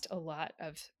past a lot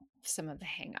of some of the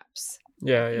hangups I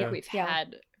Yeah, yeah, think yeah. we've yeah.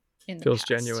 had in the Feels past.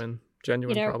 genuine, You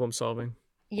genuine know, problem solving.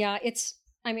 yeah,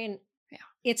 I mean, Yeah.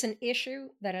 it's an issue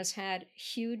that has had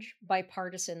huge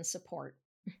bipartisan support.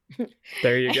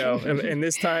 There you go. And And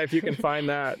this time, if you can find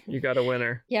that, you got a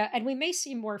winner. yeah, and we may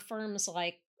see more firms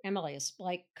like Emily's,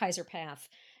 like Kaiser Path,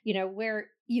 where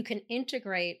you can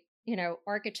integrate,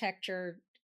 architecture,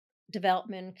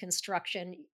 development,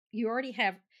 construction. You already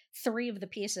have three of the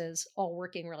pieces all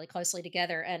working really closely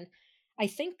together. And I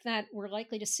think that we're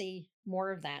likely to see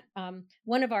more of that.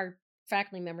 One of our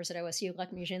faculty members at OSU,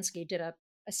 Lech Muzinski, did a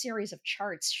series of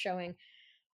charts showing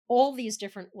all these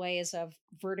different ways of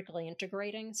vertically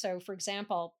integrating. So, for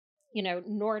example,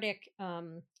 Nordic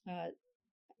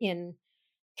in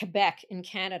Quebec in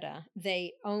Canada,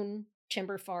 they own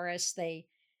timber forests, they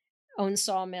own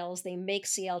sawmills, they make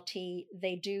CLT,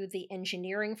 they do the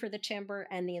engineering for the timber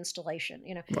and the installation.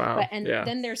 But Wow. and Yeah.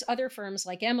 then there's other firms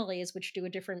like Emily's which do a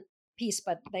different piece,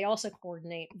 but they also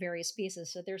coordinate various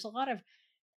pieces. So there's a lot of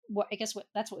what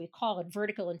that's what we call it,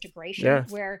 vertical integration, Yeah.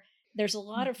 where there's a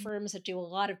lot of Mhm. firms that do a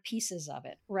lot of pieces of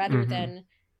it rather Hmm. than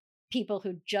people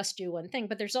who just do one thing.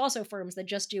 But there's also firms that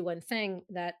just do one thing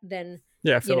that then,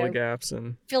 Yeah. you Fill the know, gaps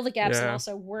and fill the gaps and yeah.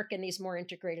 also work in these more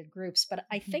integrated groups. But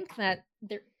I Mhm. think that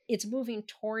it's moving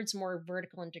towards more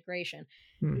vertical integration.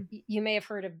 Hmm. You may have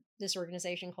heard of this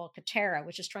organization called Katera,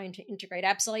 which is trying to integrate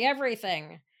absolutely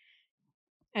everything,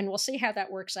 and we'll see how that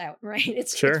works out. Right?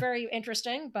 It's Sure. very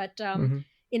interesting, but Hmm.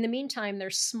 in the meantime,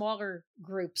 there's smaller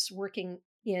groups working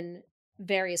in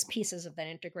various pieces of that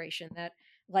integration that,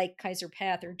 like Kaiser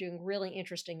Path, are doing really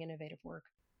interesting, innovative work.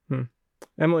 Hmm.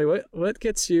 Emily, what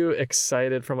gets you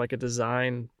excited from like a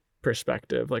design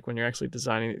perspective? Like when you're actually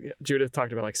designing, Judith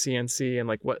talked about like CNC and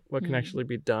like what can Mm. actually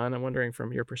be done. I'm wondering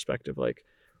from your perspective, like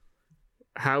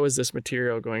how is this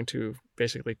material going to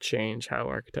basically change how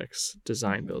architects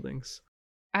design Mhm. buildings?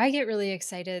 I get really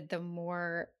excited the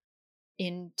more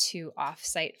into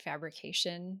offsite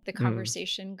fabrication the Mm.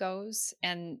 conversation goes.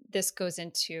 And this goes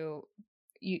into,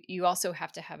 you also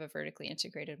have to have a vertically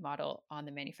integrated model on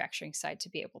the manufacturing side to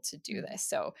be able to do Mhm. this.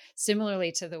 So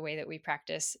similarly to the way that we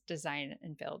practice design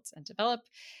and build and develop,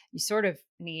 you sort of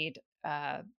need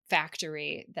a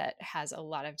factory that has a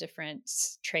lot of different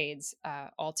trades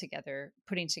all together,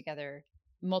 putting together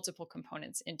multiple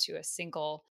components into a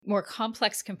single more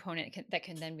complex component that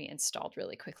can then be installed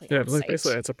really quickly Yeah, on but like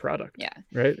basically site. it's a product, Yeah.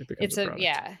 right? It becomes It's a a product.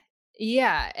 yeah.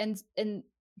 Yeah, and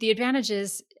the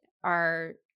advantages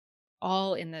are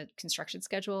all in the construction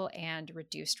schedule and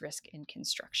reduced risk in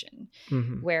construction,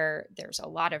 Hmm. where there's a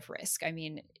lot of risk. I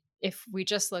mean, if we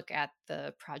just look at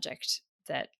the project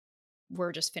that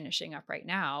we're just finishing up right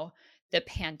now, the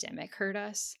pandemic hurt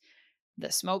us,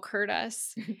 the smoke hurt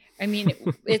us. I mean,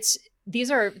 it's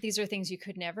these are things you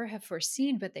could never have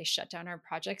foreseen, but they shut down our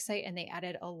project site and they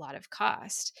added a lot of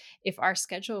cost. If our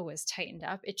schedule was tightened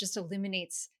up, it just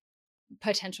eliminates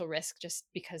potential risk just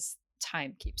because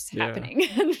time keeps Yeah. happening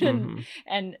and, Hmm.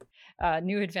 and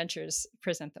new adventures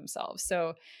present themselves.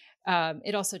 So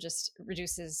it also just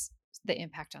reduces the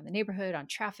impact on the neighborhood, on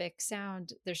traffic,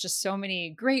 sound. There's just so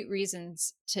many great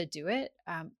reasons to do it.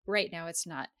 Right now, it's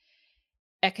not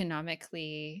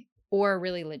economically or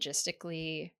really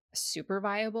logistically super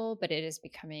viable, but it is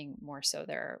becoming more so.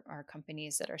 There are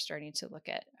companies that are starting to look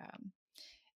at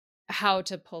how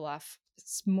to pull off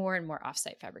more and more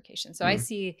offsite fabrication. So I Mm.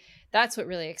 see that's what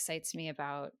really excites me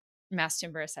about mass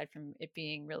timber, aside from it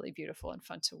being really beautiful and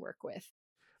fun to work with.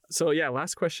 So yeah,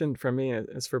 last question from me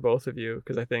is for both of you,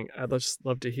 because I think I'd just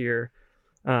love to hear.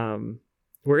 Um,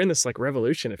 we're in this like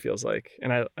revolution, it feels like,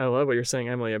 and I love what you're saying,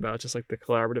 Emily, about just like the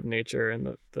collaborative nature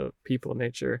and the people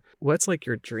nature. What's like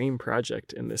your dream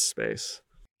project in this space?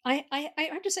 I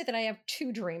have to say that I have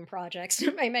two dream projects.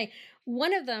 I may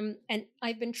one of them, and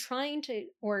I've been trying to,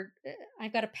 or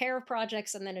I've got a pair of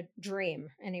projects and then a dream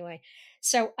anyway.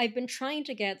 So I've been trying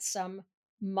to get some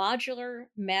modular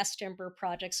mass timber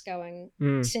projects going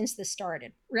Mm. since this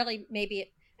started. Really,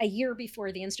 maybe a year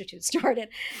before the institute started,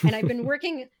 and I've been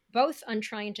working both on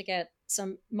trying to get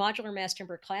some modular mass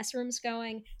timber classrooms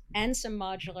going and some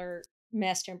modular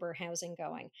mass timber housing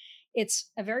going.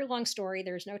 It's a very long story.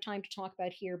 There's no time to talk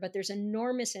about here, but there's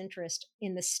enormous interest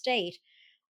in the state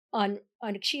on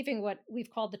achieving what we've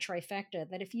called the trifecta,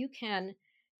 that if you can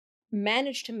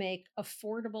manage to make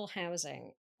affordable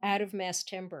housing out of mass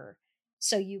timber,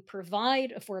 so you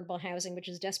provide affordable housing which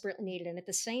is desperately needed, and at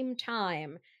the same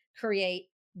time create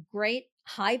great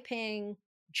high paying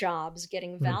jobs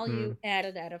getting Hmm. value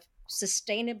added out of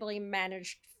sustainably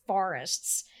managed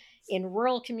forests in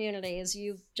rural communities.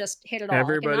 You've just hit it all: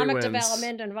 Everybody economic wins.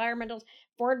 development, environmental,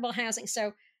 affordable housing.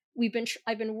 So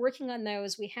I've been working on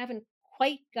those. We haven't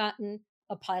quite gotten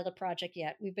a pilot project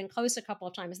yet. We've been close a couple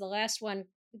of times. The last one,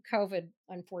 COVID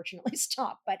unfortunately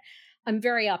stopped, but I'm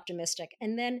very optimistic.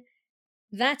 And then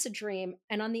that's a dream.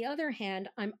 And on the other hand,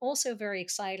 I'm also very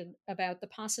excited about the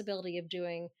possibility of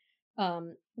doing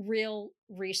real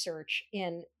research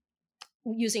in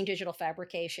using digital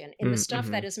fabrication in the stuff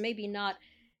Mm-hmm. that is maybe not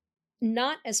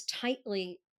as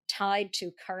tightly tied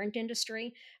to current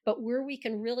industry, but where we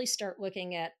can really start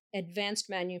looking at advanced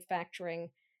manufacturing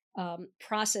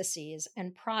processes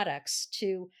and products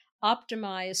to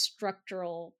optimize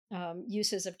structural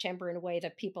uses of timber in a way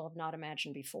that people have not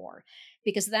imagined before.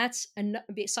 Because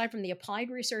aside from the applied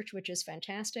research, which is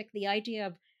fantastic, the idea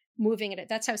of moving it,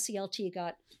 that's how CLT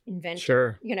got invented,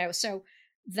 Sure. so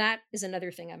that is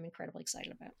another thing I'm incredibly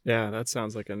excited about. Yeah, that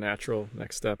sounds like a natural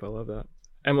next step. I love that.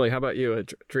 Emily, how about you? A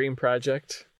dream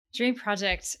project? Dream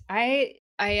project. I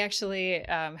actually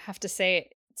have to say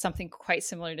something quite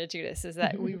similar to Judas, is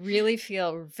that we really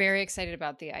feel very excited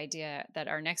about the idea that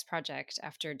our next project,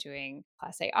 after doing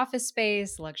Class A office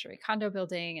space, luxury condo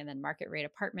building, and then market rate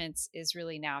apartments, is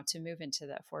really now to move into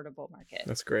the affordable market,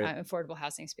 That's great. affordable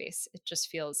housing space. It just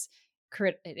feels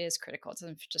it is critical. It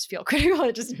doesn't just feel critical.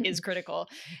 It just is critical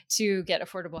to get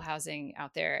affordable housing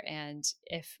out there. And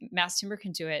if mass timber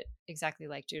can do it exactly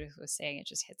like Judith was saying, it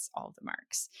just hits all the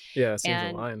marks. Yeah, it seems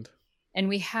And aligned.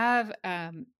 we have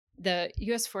the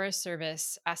U.S. Forest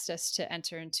Service asked us to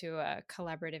enter into a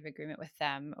collaborative agreement with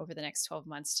them over the next 12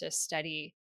 months to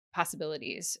study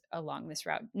possibilities along this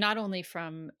route, not only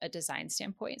from a design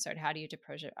standpoint, so how do you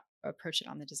approach it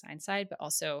on the design side, but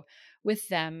also with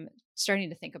them starting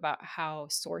to think about how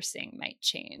sourcing might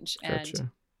change and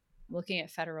Gotcha. looking at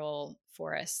federal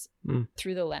forests Mm.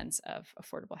 through the lens of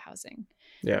affordable housing.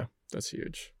 Yeah, that's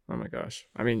huge. Oh my gosh.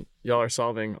 I mean, y'all are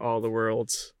solving all the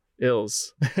world's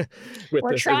ills with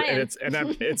We're this, and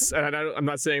trying. I'm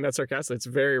not saying that sarcastic. It's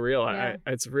very real. Yeah.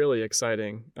 It's really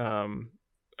exciting.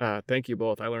 Thank you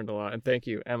both. I learned a lot, and thank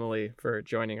you, Emily, for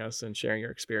joining us and sharing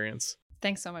your experience.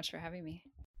 Thanks so much for having me.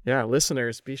 Yeah,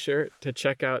 listeners, be sure to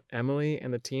check out Emily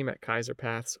and the team at Kaiser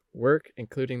Path's work,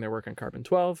 including their work on Carbon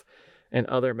 12 and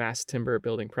other mass timber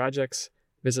building projects.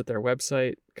 Visit their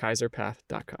website,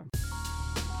 kaiserpath.com.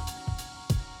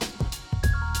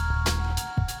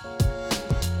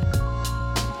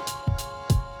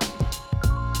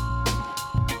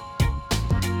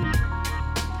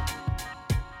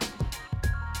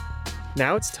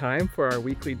 Now it's time for our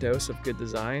weekly dose of good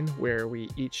design, where we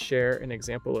each share an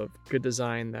example of good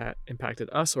design that impacted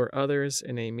us or others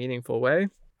in a meaningful way.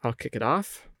 I'll kick it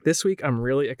off. This week, I'm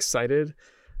really excited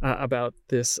about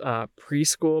this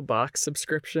preschool box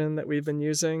subscription that we've been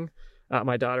using.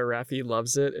 My daughter Rafi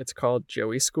loves it. It's called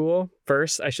Joey School.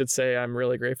 First, I should say I'm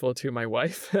really grateful to my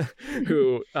wife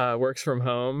who works from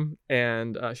home,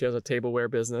 and she has a tableware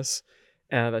business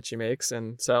that she makes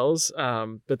and sells.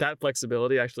 But that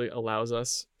flexibility actually allows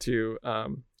us to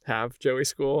have Joey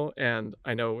School. And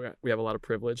I know we have a lot of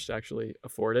privilege to actually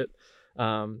afford it.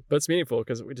 But it's meaningful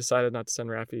because we decided not to send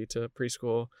Rafi to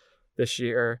preschool this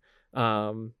year.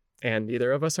 And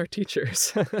neither of us are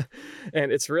teachers.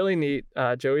 And it's really neat.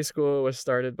 Joey School was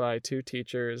started by two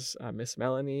teachers, Miss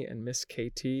Melanie and Miss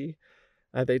KT.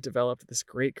 They developed this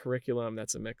great curriculum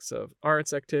that's a mix of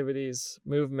arts activities,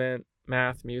 movement,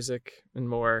 math, music, and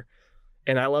more.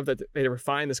 And I love that they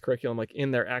refined this curriculum like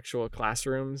in their actual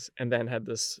classrooms, and then had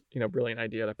this, brilliant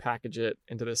idea to package it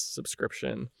into this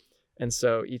subscription. And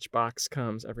so each box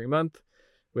comes every month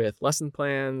with lesson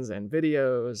plans and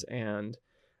videos, and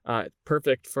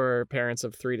perfect for parents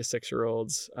of 3 to 6 year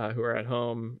olds who are at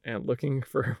home and looking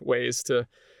for ways to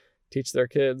teach their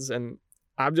kids. And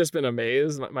I've just been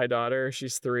amazed. My daughter,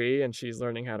 she's 3 and she's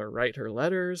learning how to write her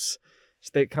letters.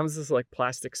 It comes this like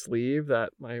plastic sleeve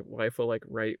that my wife will like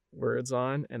write words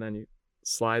on, and then you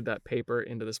slide that paper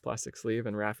into this plastic sleeve,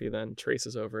 and Raffi then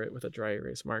traces over it with a dry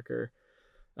erase marker.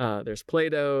 There's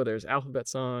Play-Doh, there's alphabet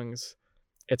songs.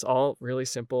 It's all really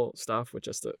simple stuff with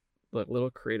just a little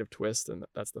creative twist, and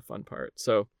that's the fun part.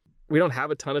 So we don't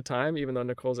have a ton of time, even though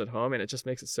Nicole's at home, and it just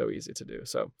makes it so easy to do.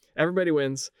 So everybody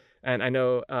wins. And I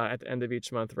know at the end of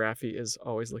each month, Raffi is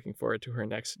always looking forward to her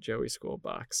next Joey School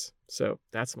box. So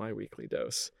that's my weekly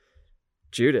dose.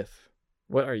 Judith,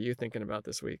 what are you thinking about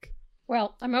this week?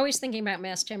 Well, I'm always thinking about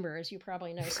mass timber, as you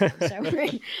probably know, Sam. So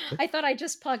I thought I'd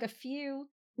just plug a few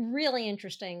really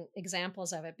interesting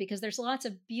examples of it, because there's lots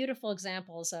of beautiful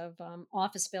examples of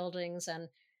office buildings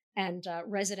and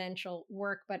residential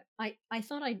work. But I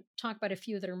thought I'd talk about a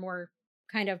few that are more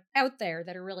kind of out there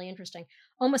that are really interesting.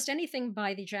 Almost anything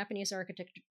by the Japanese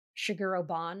architect Shigeru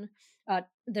Ban,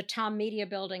 the Tom Media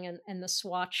building and the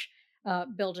Swatch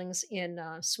buildings in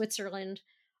Switzerland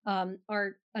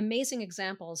are amazing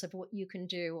examples of what you can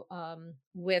do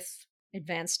with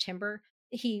advanced timber.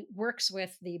 He works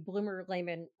with the Bloomer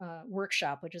Lehman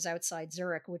workshop, which is outside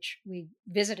Zurich, which we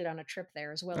visited on a trip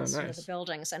there, as well Oh, as some of the nice.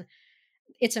 buildings. And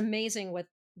it's amazing what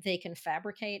they can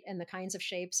fabricate and the kinds of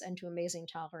shapes and to amazing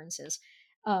tolerances.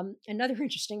 Another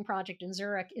interesting project in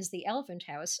Zurich is the Elephant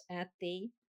House at the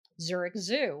Zurich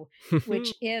Zoo,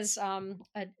 which is a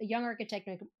young architect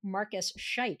named Marcus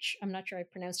Scheich. I'm not sure I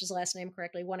pronounced his last name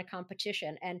correctly, won a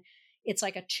competition. And it's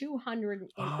like a Oh, I've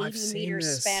 280 seen meters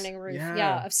this. spanning roof, Yeah.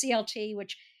 yeah, of CLT,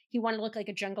 which he wanted to look like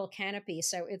a jungle canopy.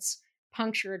 So it's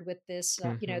punctured with this,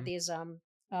 Hmm. these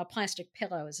plastic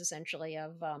pillows, essentially,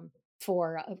 of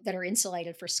for that are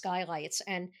insulated for skylights.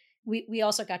 And we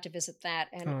also got to visit that,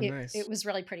 and Oh, it nice. was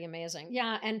really pretty amazing.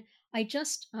 Yeah, and I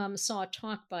just saw a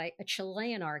talk by a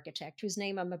Chilean architect whose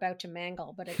name I'm about to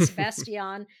mangle, but it's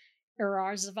Sebastian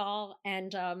Irarzabal,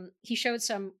 and he showed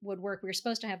some woodwork. We were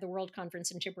supposed to have the World Conference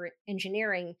in Timber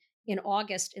Engineering in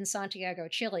August in Santiago,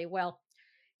 Chile. Well,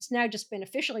 it's now just been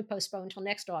officially postponed until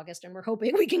next August, and we're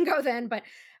hoping we can go then. But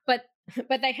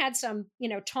but they had some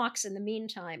talks in the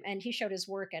meantime, and he showed his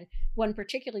work. And one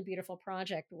particularly beautiful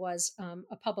project was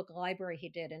a public library he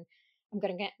did, and I'm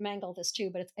going to mangle this too,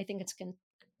 but I think it's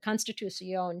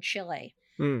Constitucion, Chile,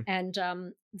 Mm.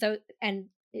 and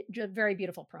very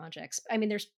beautiful projects. I mean,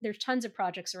 there's tons of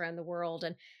projects around the world,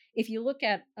 and if you look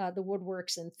at the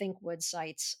Woodworks and ThinkWood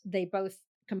sites, they both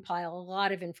compile a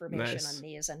lot of information on Nice.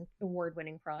 these and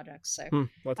award-winning products. So We'll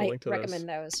have to I link to those. recommend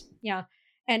those. Yeah.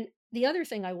 And the other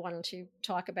thing I wanted to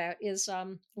talk about is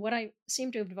what I seem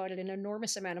to have devoted an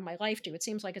enormous amount of my life to. It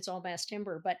seems like it's all mass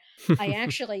timber, but I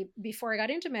actually, before I got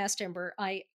into mass timber,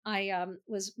 I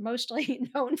was mostly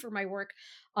known for my work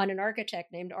on an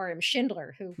architect named R.M.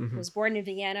 Schindler, who Hmm. was born in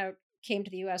Vienna, came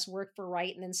to the U.S., worked for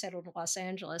Wright, and then settled in Los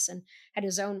Angeles, and had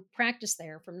his own practice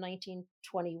there from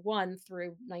 1921 through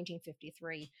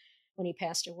 1953 when he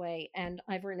passed away. And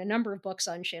I've written a number of books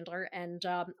on Schindler, and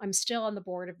I'm still on the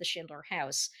board of the Schindler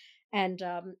House. And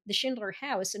the Schindler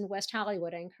House in West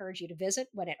Hollywood, I encourage you to visit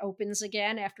when it opens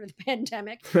again after the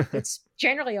pandemic. It's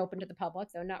generally open to the public,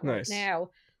 though not right Nice.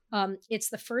 now. It's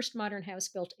the first modern house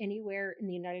built anywhere in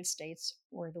the United States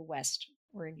or the West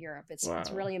or in Europe. It's Wow.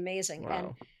 really amazing. And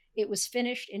Wow. it was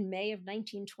finished in May of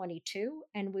 1922,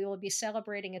 and we will be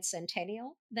celebrating its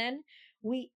centennial then.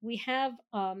 We have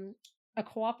a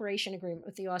cooperation agreement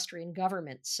with the Austrian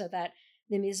government so that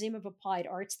the Museum of Applied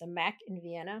Arts, the MAC in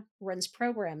Vienna, runs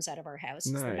programs out of our house.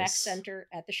 It's the MAC Nice. Center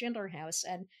at the Schindler House.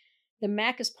 And the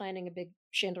MAC is planning a big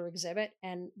Schindler exhibit,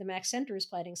 and the MAC Center is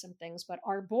planning some things, but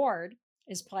our board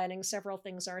is planning several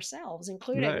things ourselves,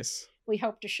 including Nice. we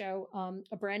hope to show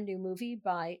a brand new movie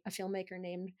by a filmmaker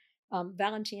named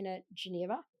Valentina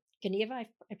Geneva. Geneva,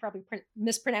 I probably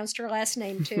mispronounced her last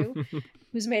name too,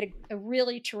 who's made a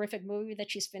really terrific movie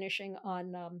that she's finishing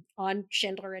on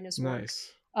Schindler and his work.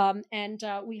 Nice. And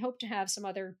we hope to have some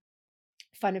other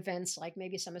fun events, like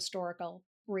maybe some historical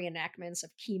reenactments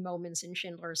of key moments in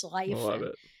Schindler's I life. love And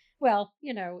it. well,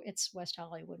 it's West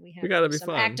Hollywood. We We have to gotta do be some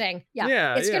fun. acting. Yeah,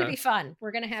 Yeah, it's going to yeah. be fun.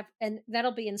 We're going to have, and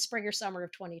that'll be in spring or summer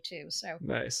of 22. So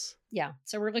Nice. yeah,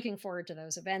 so we're looking forward to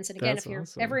those events. And again, That's if you're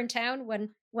ever awesome. in town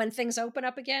when things open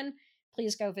up again,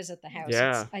 please go visit the house.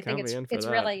 Yeah, I think count me in for it's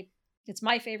that. really it's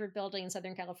my favorite building in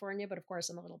Southern California, but of course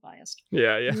I'm a little biased.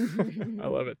 Yeah, yeah. I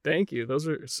love it. Thank you. Those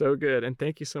are so good. And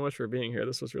thank you so much for being here.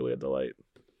 This was really a delight.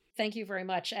 Thank you very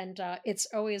much, and it's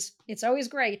always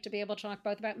great to be able to talk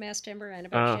both about mass timber and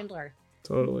about Ah, Schindler.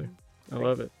 totally. I Great.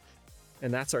 love it.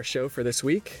 And that's our show for this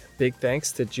week. Big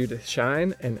thanks to Judith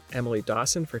Shine and Emily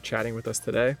Dawson for chatting with us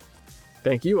today.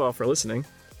 Thank you all for listening.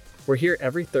 We're here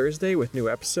every Thursday with new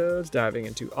episodes diving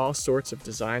into all sorts of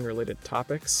design-related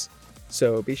topics.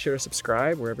 So be sure to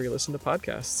subscribe wherever you listen to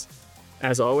podcasts.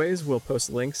 As always, we'll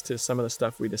post links to some of the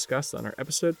stuff we discussed on our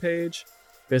episode page.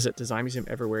 Visit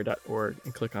designmuseumeverywhere.org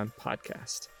and click on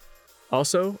podcast.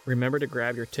 Also, remember to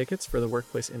grab your tickets for the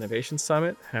Workplace Innovation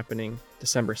Summit happening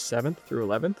December 7th through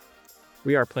 11th.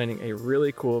 We are planning a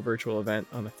really cool virtual event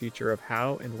on the future of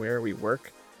how and where we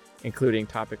work, including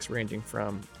topics ranging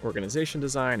from organization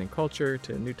design and culture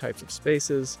to new types of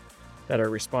spaces that are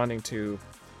responding to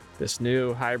this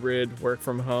new hybrid work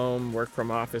from home, work from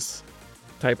office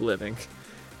type living.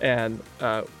 And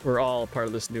we're all part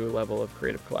of this new level of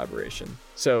creative collaboration.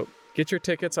 So get your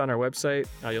tickets on our website.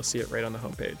 You'll see it right on the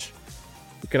homepage.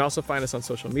 You can also find us on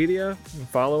social media. You can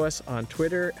follow us on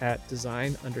Twitter at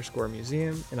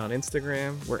design_museum, and on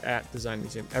Instagram, we're at Design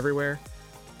Museum Everywhere.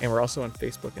 And we're also on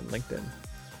Facebook and LinkedIn.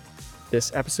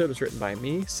 This episode was written by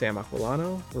me, Sam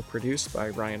Aquilano. We're produced by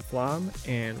Ryan Flom,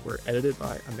 and we're edited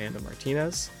by Amanda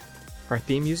Martinez. Our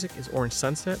theme music is Orange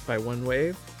Sunset by One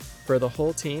Wave. For the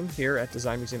whole team here at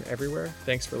Design Museum Everywhere,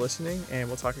 thanks for listening, and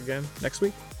we'll talk again next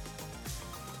week.